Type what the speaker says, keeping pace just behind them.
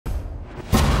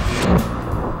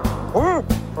More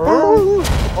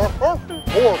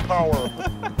power.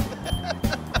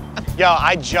 Yo,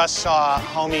 I just saw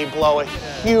homie blow a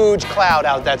huge cloud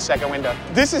out that second window.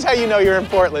 This is how you know you're in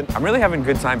Portland. I'm really having a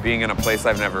good time being in a place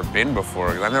I've never been before.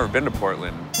 I've never been to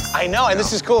Portland. I know, and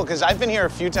this is cool, because I've been here a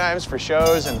few times for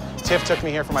shows, and Tiff took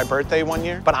me here for my birthday one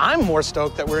year. But I'm more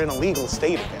stoked that we're in a legal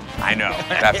state again. I know,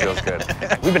 that feels good.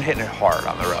 We've been hitting it hard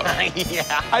on the road.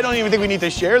 Yeah, I don't even think we need to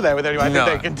share that with anyone. I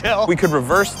think they can tell. We could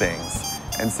reverse things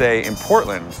and say, in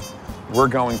Portland, we're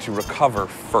going to recover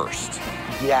first.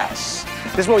 Yes.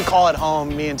 This is what we call at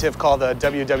home, me and Tiff call the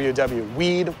WWW,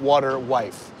 Weed, Water,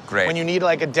 Wife. Great. When you need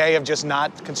like a day of just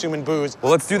not consuming booze.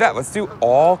 Well, let's do that. Let's do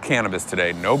all cannabis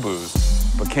today, no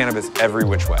booze, but cannabis every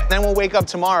which way. Then we'll wake up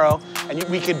tomorrow and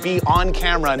we could be on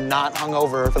camera, not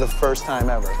hungover for the first time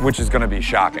ever. Which is gonna be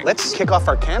shocking. Let's kick off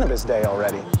our cannabis day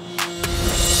already.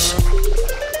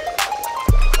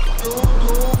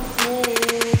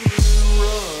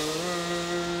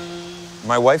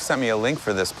 My wife sent me a link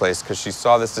for this place because she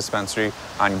saw this dispensary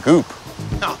on Goop.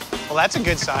 Oh, well, that's a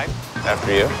good sign.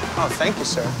 After you. Oh, thank you,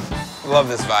 sir. Love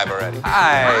this vibe already.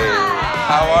 Hi.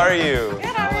 How are you? Good,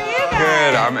 how are you guys?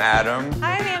 Good, I'm Adam.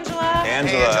 Hi, I'm Angela.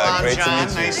 Angela, I'm great Jon. to meet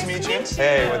you. Nice to meet you.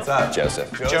 Hey, what's up? Joseph.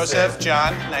 Joseph,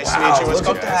 John, nice to Wow, meet you. What's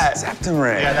look up, at that septum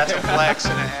ring. Yeah, that's a flex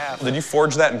and a half. Did you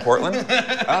forge that in Portland?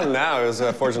 Oh, no, it was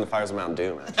forged in the fires of Mountain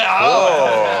Dew, man.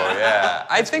 Oh, yeah.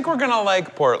 I think we're gonna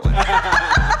like Portland.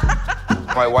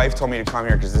 My wife told me to come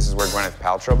here because this is where Gwyneth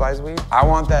Paltrow buys weed. I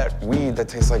want that weed that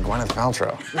tastes like Gwyneth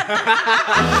Paltrow.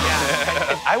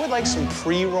 I would like some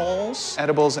pre-rolls,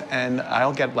 edibles, and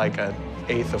I'll get like an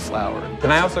eighth of flour.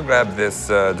 Can I also grab this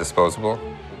disposable?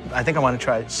 I think I want to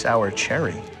try sour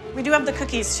cherry. We do have the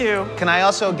cookies, too. Can I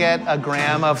also get a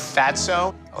gram of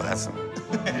fatso? Oh, that's some...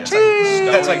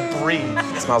 That's like brie.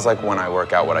 It smells like when I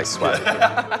work out what I sweat.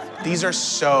 These are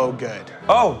so good.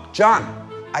 Oh, John,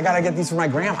 I gotta get these for my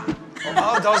grandma.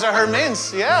 Oh, those are her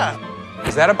mints, yeah.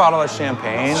 Is that a bottle of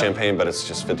champagne? Champagne, but it's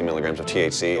just 50 milligrams of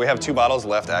THC. We have 2 bottles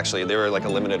left, actually. They were like a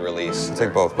limited release. I'll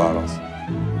take both bottles.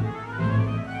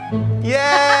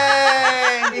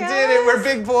 Yay! We did it, we're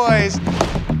big boys.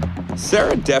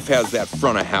 Serra Def has that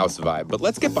front of house vibe, but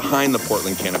let's get behind the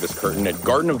Portland cannabis curtain at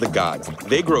Garden of the Gods.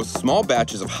 They grow small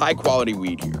batches of high quality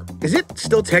weed here. Is it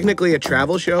still technically a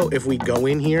travel show if we go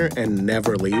in here and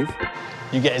never leave?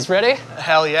 You guys ready?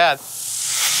 Hell yeah.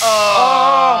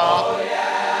 Oh,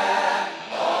 yeah.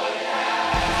 Oh,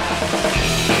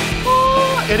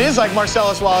 yeah. It is like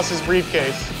Marcellus Wallace's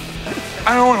briefcase.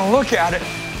 I don't want to look at it,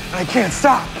 and I can't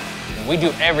stop. We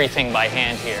do everything by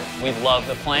hand here. We love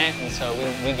the plant, and so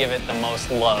we give it the most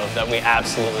love that we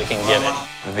absolutely can give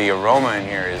it. The aroma in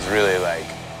here is really like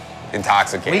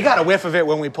intoxicating. We got a whiff of it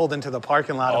when we pulled into the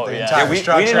parking lot of the entire we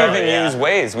structure. didn't even use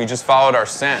Waze, we just followed our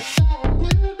scent.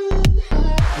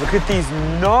 Look at these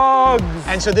nugs.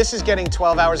 And so this is getting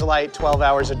 12 hours of light, 12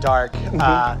 hours of dark.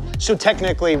 So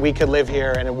technically we could live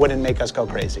here and it wouldn't make us go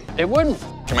crazy. It wouldn't.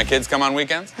 Can my kids come on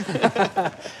weekends?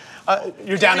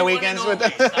 You're down to weekends with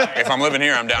them? If I'm living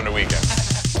here, I'm down to weekends.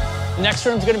 Next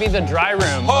room's gonna be the dry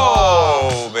room.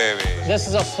 Oh, baby. This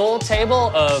is a full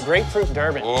table of grapefruit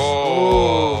Durban.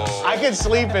 Oh. I could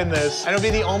sleep in this. And it'll be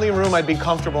the only room I'd be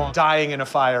comfortable dying in a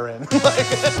fire in.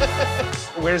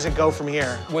 Where does it go from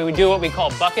here? We would do what we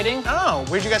call bucketing. Oh,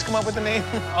 where'd you guys come up with the name?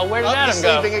 Oh, where did You're Adam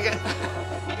go? sleeping again.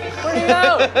 Where'd he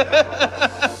go?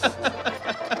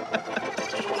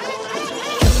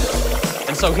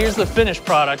 And so here's the finished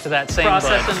product of that same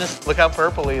process in this. Look how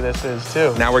purpley this is,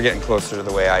 too. Now we're getting closer to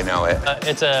the way I know it.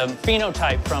 It's a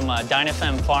phenotype from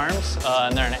Dynafem Farms,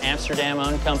 and they're an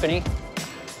Amsterdam-owned company.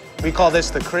 We call this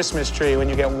the Christmas tree when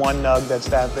you get one nug that's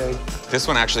that big. This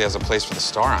one actually has a place for the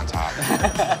star on top.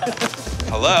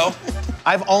 Hello?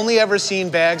 I've only ever seen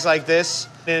bags like this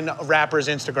in rappers'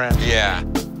 Instagrams. Yeah.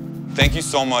 Thank you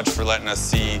so much for letting us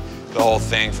see the whole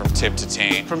thing from tip to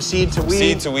taint. From seed to weed.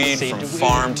 Seed to weed, from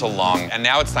farm to lung. And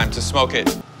now it's time to smoke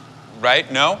it.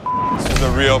 Right? No? This was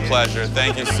a real pleasure.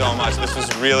 Thank you so much. This was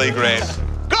really great.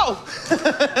 Go!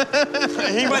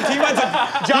 He went to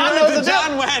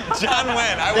John went.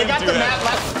 I They wouldn't got do the that. mat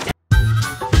left.